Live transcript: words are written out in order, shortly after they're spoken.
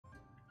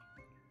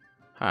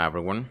Hi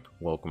everyone,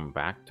 welcome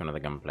back to another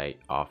gameplay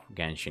of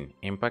Genshin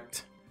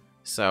Impact.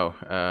 So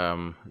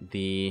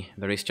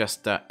there is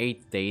just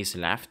 8 days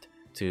left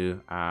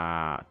to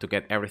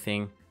get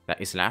everything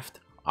that is left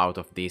out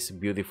of this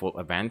beautiful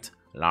event,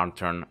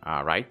 Lantern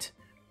Rite.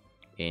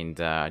 And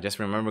just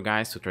remember,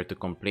 guys, to try to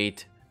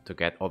complete to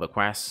get all the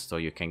quests, so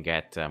you can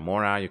get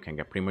Mora, you can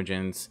get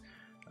Primogens.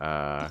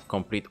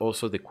 Complete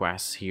also the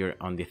quests here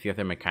on the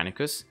Theater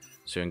Mechanicus,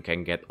 so you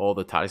can get all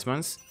the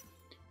talismans.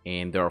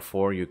 And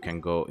therefore you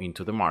can go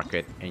into the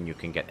market and you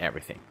can get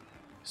everything.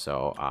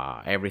 So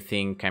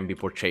everything can be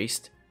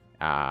purchased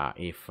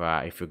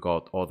if you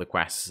got all the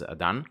quests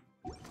done.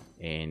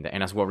 And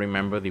as well,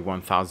 remember the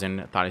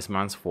 1000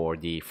 talismans for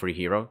the free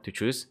hero to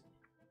choose.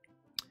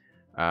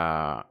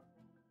 I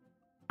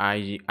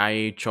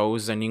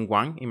chose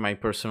Ningguang in my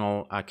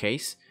personal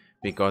case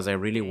because I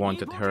really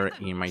wanted her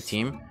in my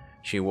team.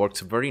 She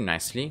works very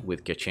nicely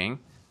with Keqing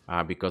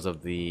because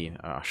of the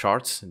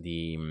shards,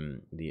 the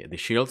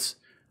shields.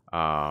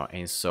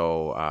 And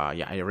so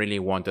yeah, I really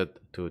wanted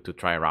to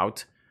try her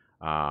out,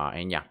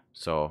 and yeah,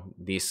 so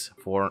these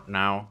 4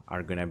 now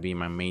are gonna be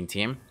my main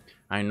team.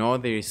 I know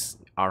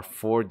are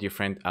 4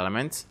 different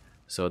elements,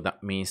 so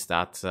that means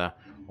that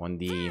on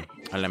the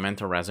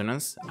elemental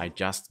resonance I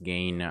just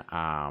gain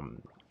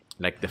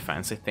like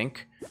defense, I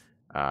think.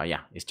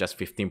 Yeah, it's just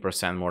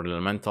 15% more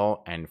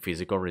elemental and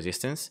physical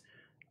resistance,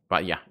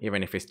 but yeah,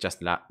 even if it's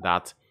just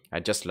that, I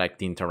just like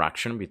the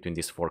interaction between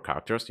these 4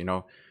 characters, you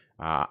know.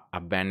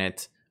 A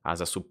Bennett as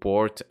a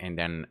support and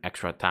then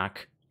extra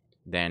attack,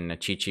 then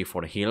Qiqi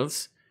for the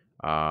heals,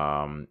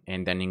 and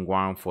then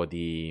Ningguang for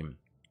the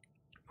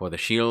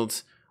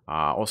shields,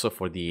 also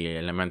for the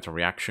elemental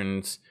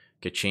reactions,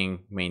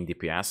 Keqing main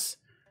DPS.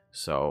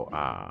 So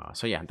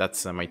so yeah,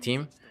 that's my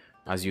team.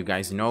 As you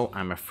guys know,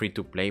 I'm a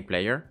free-to-play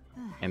player,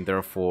 and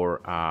therefore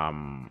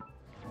I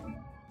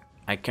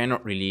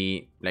cannot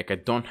really, like, I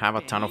don't have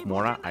a ton of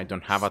Mora, I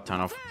don't have a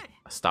ton of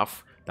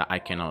stuff that I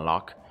can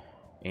unlock.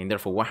 And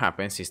therefore what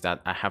happens is that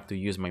I have to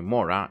use my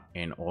Mora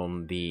and all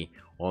the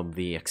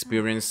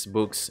experience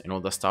books and all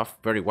the stuff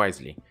very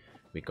wisely,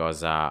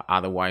 because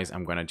otherwise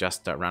I'm gonna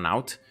just run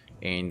out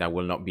and I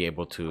will not be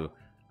able to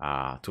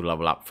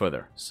level up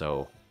further.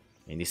 So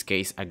in this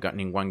case I got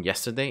Ningguang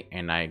yesterday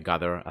and I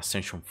gathered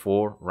Ascension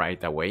 4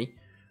 right away.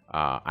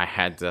 I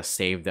had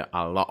saved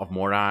a lot of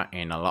Mora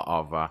and a lot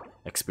of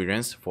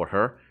experience for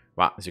her,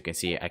 but as you can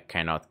see I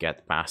cannot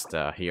get past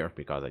here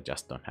because I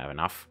just don't have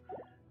enough.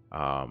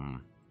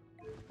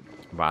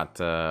 But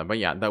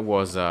yeah, that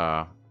was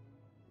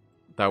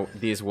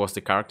this was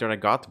the character I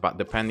got. But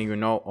depending, you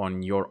know,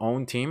 on your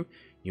own team,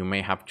 you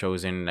may have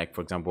chosen, like,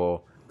 for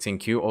example,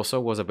 Keqing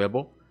also was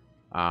available.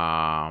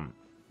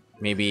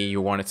 Maybe you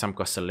wanted some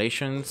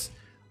constellations.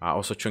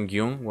 Also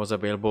Chongyun was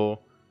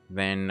available.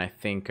 Then I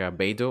think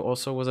Beidou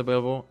also was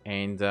available,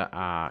 and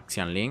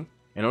Xianling,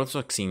 and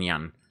also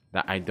Xinyan,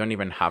 that I don't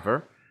even have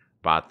her,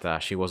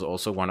 but she was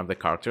also one of the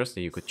characters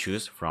that you could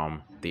choose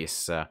from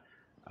this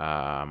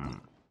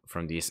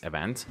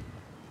event.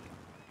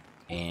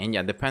 And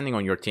yeah, depending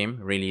on your team,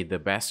 really the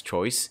best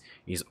choice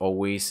is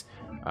always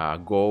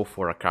go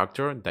for a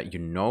character that you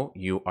know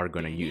you are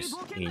gonna use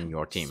in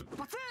your team.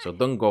 So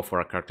don't go for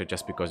a character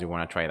just because you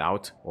want to try it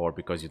out or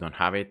because you don't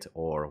have it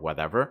or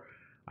whatever,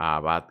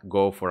 but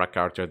go for a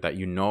character that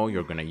you know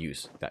you're gonna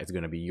use, that is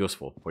gonna be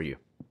useful for you.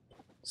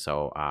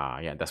 So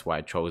yeah, that's why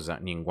I chose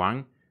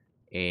Ningguang.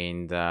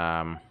 And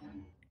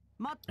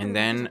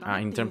then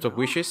in terms of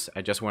wishes,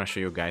 I just want to show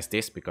you guys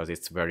this because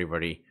it's very,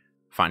 very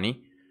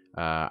funny.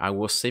 I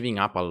was saving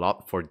up a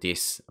lot for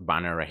this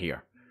banner right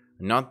here.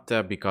 Not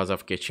because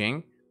of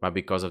Keqing, but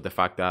because of the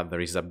fact that there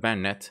is a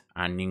Bennett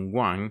and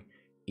Ningguang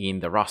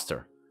in the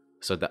roster.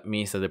 So that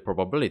means that the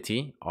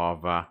probability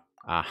of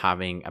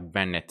having a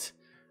Bennett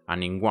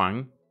and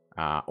Ningguang,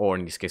 or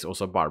in this case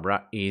also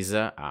Barbara, is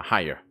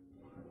higher.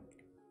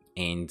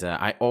 And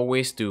I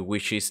always do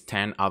wishes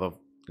 10 out of,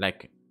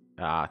 like,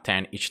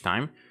 10 each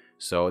time.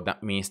 So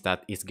that means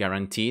that it's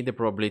guaranteed the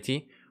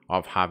probability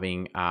of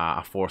having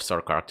a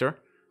 4-star character,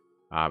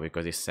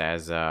 because it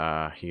says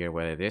here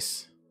where it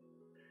is,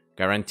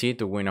 guaranteed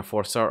to win a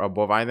 4-star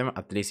above item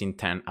at least in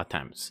 10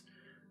 attempts.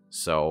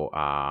 So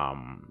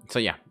so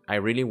yeah, I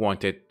really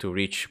wanted to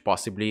reach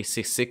possibly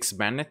C6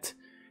 Bennett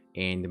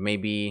and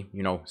maybe,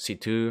 you know,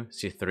 C2,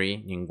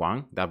 C3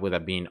 Ningguang. That would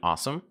have been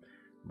awesome.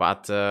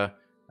 But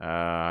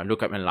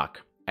look at my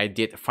luck. I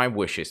did 5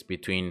 wishes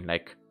between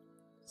like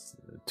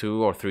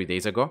 2 or 3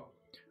 days ago,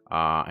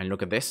 and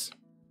look at this.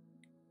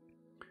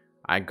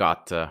 I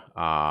got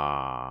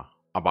a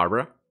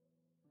Barbara.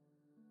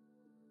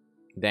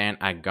 Then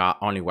I got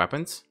only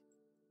weapons.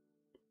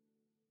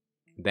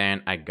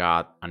 Then I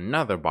got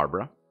another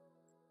Barbara.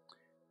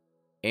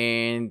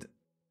 And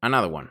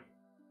another one.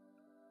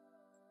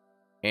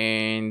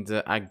 And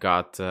I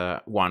got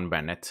 1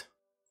 Bennett.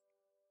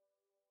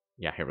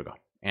 Yeah, here we go.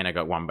 And I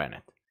got 1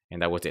 Bennett.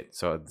 And that was it.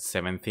 So the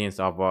 17th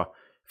of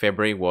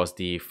February was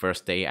the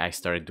first day I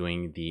started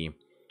doing the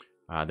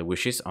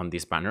wishes on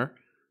this banner.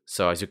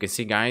 So as you can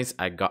see, guys,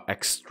 I got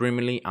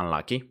extremely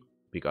unlucky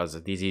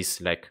because this is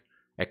like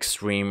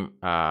extreme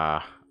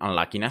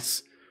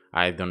unluckiness.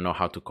 I don't know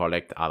how to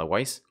collect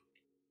otherwise.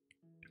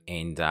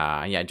 And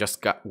yeah, I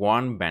just got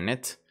 1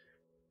 Bennett,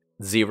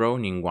 0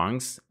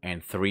 Ningguangs,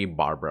 and 3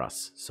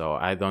 Barbaras. So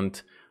I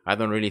don't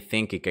really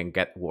think it can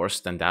get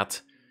worse than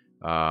that.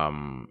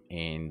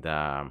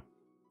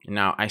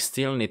 Now I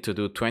still need to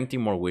do 20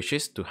 more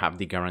wishes to have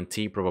the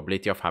guarantee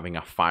probability of having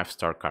a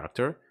 5-star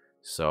character.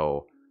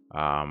 So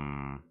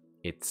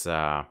it's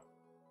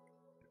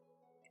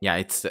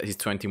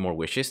 20 more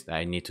wishes that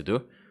I need to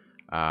do,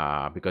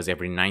 because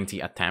every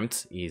 90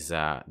 attempts is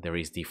there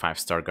is the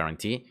 5-star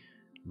guarantee.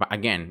 But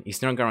again,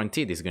 it's not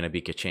guaranteed it's going to be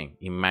Keqing.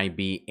 It might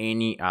be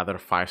any other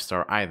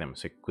 5-star item.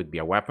 So it could be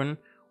a weapon,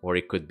 or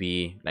it could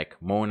be like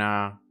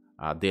Mona,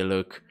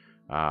 Diluc,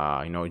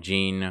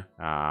 Jean,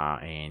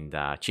 and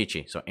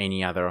Chi-Chi. So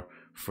any other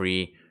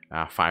free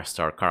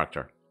 5-star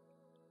character.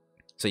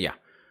 So yeah,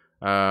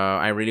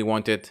 I really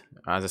wanted,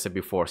 as I said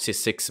before,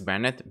 C6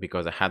 Bennett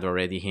because I had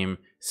already him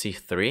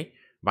C3,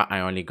 but I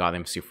only got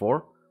him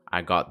C4.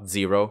 I got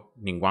 0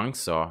 Ningguang,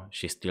 so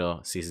she's still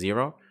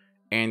C0.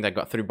 And I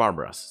got 3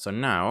 Barbaras. So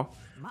now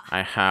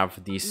I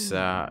have this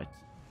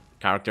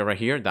character right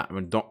here that I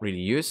don't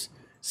really use,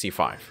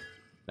 C5.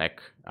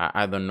 Like,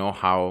 I don't know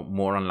how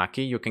more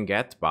unlucky you can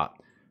get, but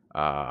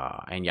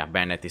and yeah,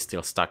 Bennett is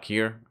still stuck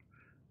here.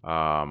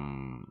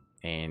 And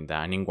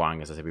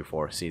Ningguang, as I said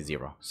before,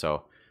 C0.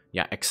 So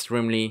yeah,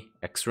 extremely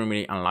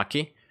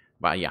unlucky.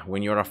 But yeah,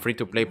 when you're a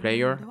free-to-play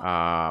player,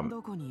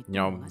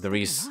 there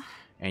is,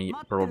 and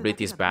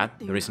probability is bad,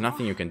 there is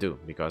nothing you can do,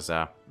 because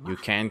you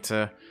can't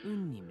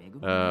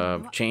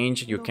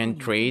change, you can't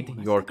trade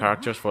your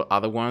characters for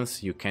other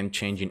ones, you can't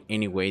change in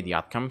any way the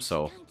outcome.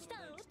 So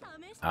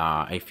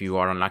if you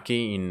are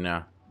unlucky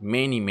in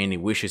many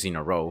wishes in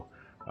a row,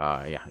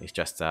 yeah, it's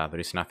just there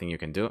is nothing you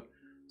can do.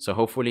 So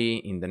hopefully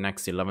in the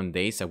next 11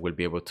 days I will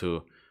be able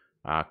to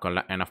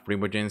collect enough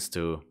Primogens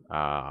to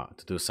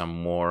do some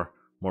more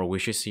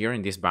wishes here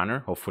in this banner.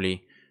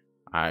 Hopefully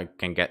I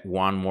can get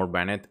 1 more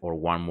Bennett or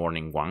 1 more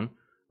Ningguang,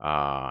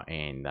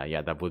 and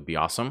yeah, that would be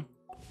awesome.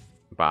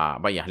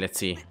 But yeah, let's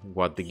see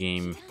what the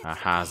game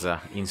has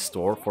in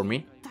store for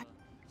me.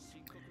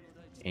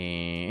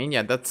 And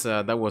yeah,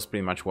 that was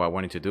pretty much what I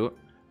wanted to do.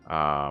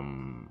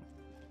 And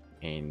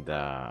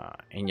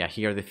yeah,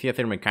 here the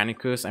Theater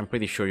Mechanicus. I'm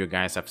pretty sure you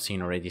guys have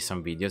seen already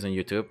some videos on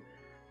YouTube.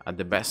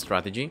 The best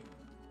strategy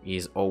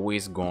is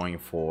always going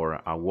for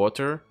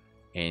water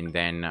and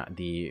then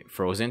the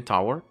frozen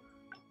tower.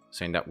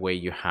 So in that way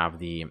you have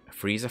the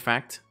freeze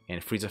effect,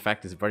 and freeze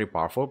effect is very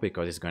powerful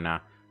because it's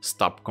gonna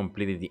stop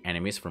completely the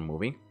enemies from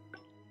moving.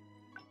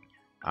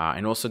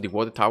 And also the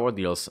water tower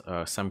deals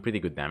some pretty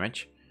good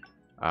damage.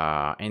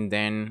 And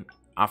then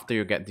after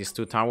you get these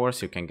 2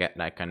 towers, you can get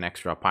like an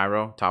extra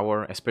pyro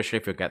tower, especially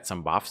if you get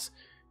some buffs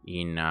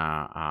in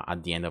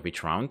at the end of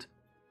each round,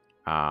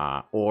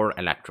 or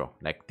electro.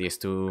 Like these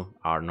 2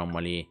 are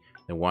normally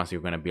the ones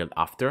you're gonna build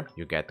after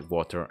you get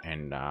water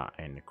and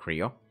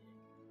cryo.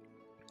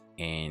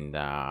 And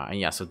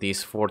yeah, so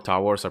these 4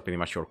 towers are pretty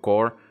much your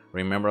core.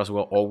 Remember as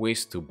well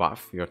always to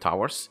buff your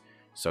towers,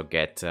 so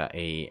get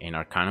an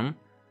Arcanum.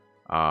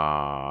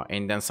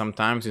 And then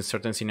sometimes in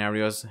certain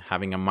scenarios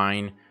having a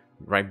mine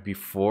right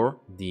before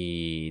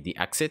the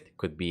exit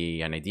could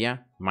be an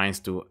idea. Mines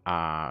do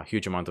a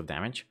huge amount of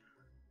damage.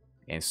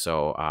 And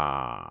so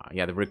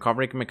yeah, the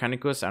recovery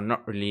mechanicus are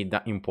not really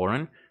that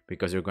important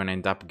because you're gonna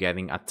end up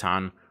getting a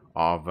ton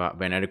of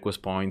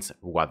Venericus points,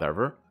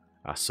 whatever.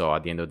 So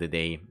at the end of the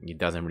day, it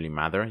doesn't really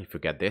matter if you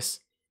get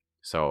this.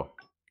 So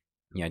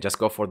yeah, just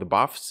go for the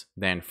buffs,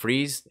 then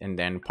freeze, and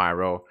then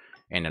pyro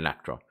and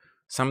electro.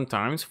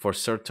 Sometimes for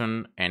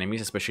certain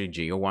enemies, especially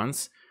Geo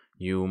ones,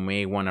 you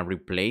may want to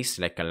replace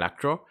like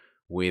electro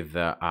with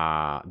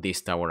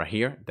this tower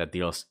here that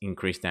deals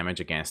increased damage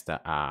against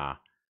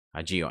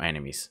Geo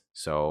enemies.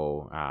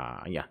 So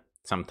yeah,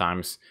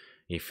 sometimes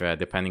if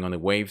depending on the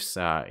waves,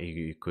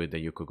 you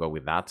could go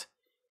with that.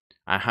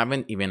 I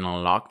haven't even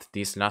unlocked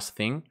this last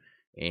thing,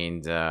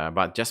 and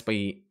but just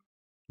by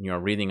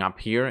reading up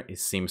here, it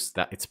seems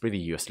that it's pretty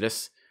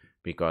useless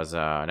because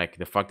like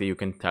the fact that you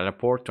can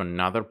teleport to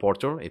another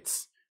portal,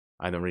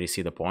 I don't really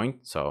see the point.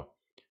 So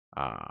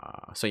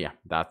so yeah,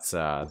 that's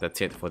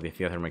it for the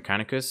Theater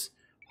Mechanicus.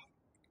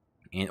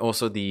 And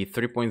also the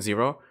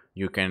 3.0,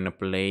 you can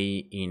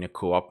play in a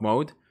co-op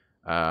mode.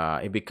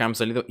 It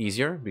becomes a little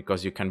easier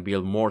because you can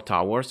build more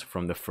towers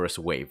from the first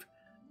wave.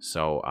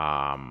 So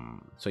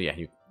so yeah,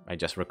 I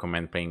just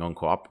recommend playing on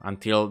co-op.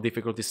 Until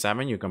difficulty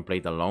 7 you can play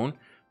it alone,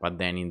 but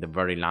then in the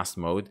very last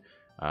mode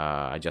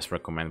I just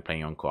recommend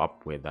playing on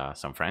co-op with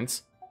some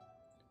friends.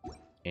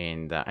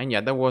 And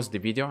yeah, that was the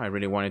video I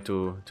really wanted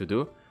to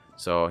do,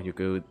 so you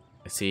could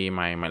see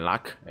my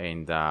luck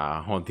and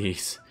all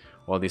these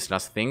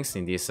last things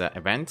in this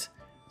event.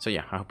 So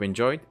yeah, I hope you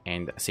enjoyed,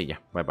 and see ya.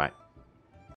 Bye bye.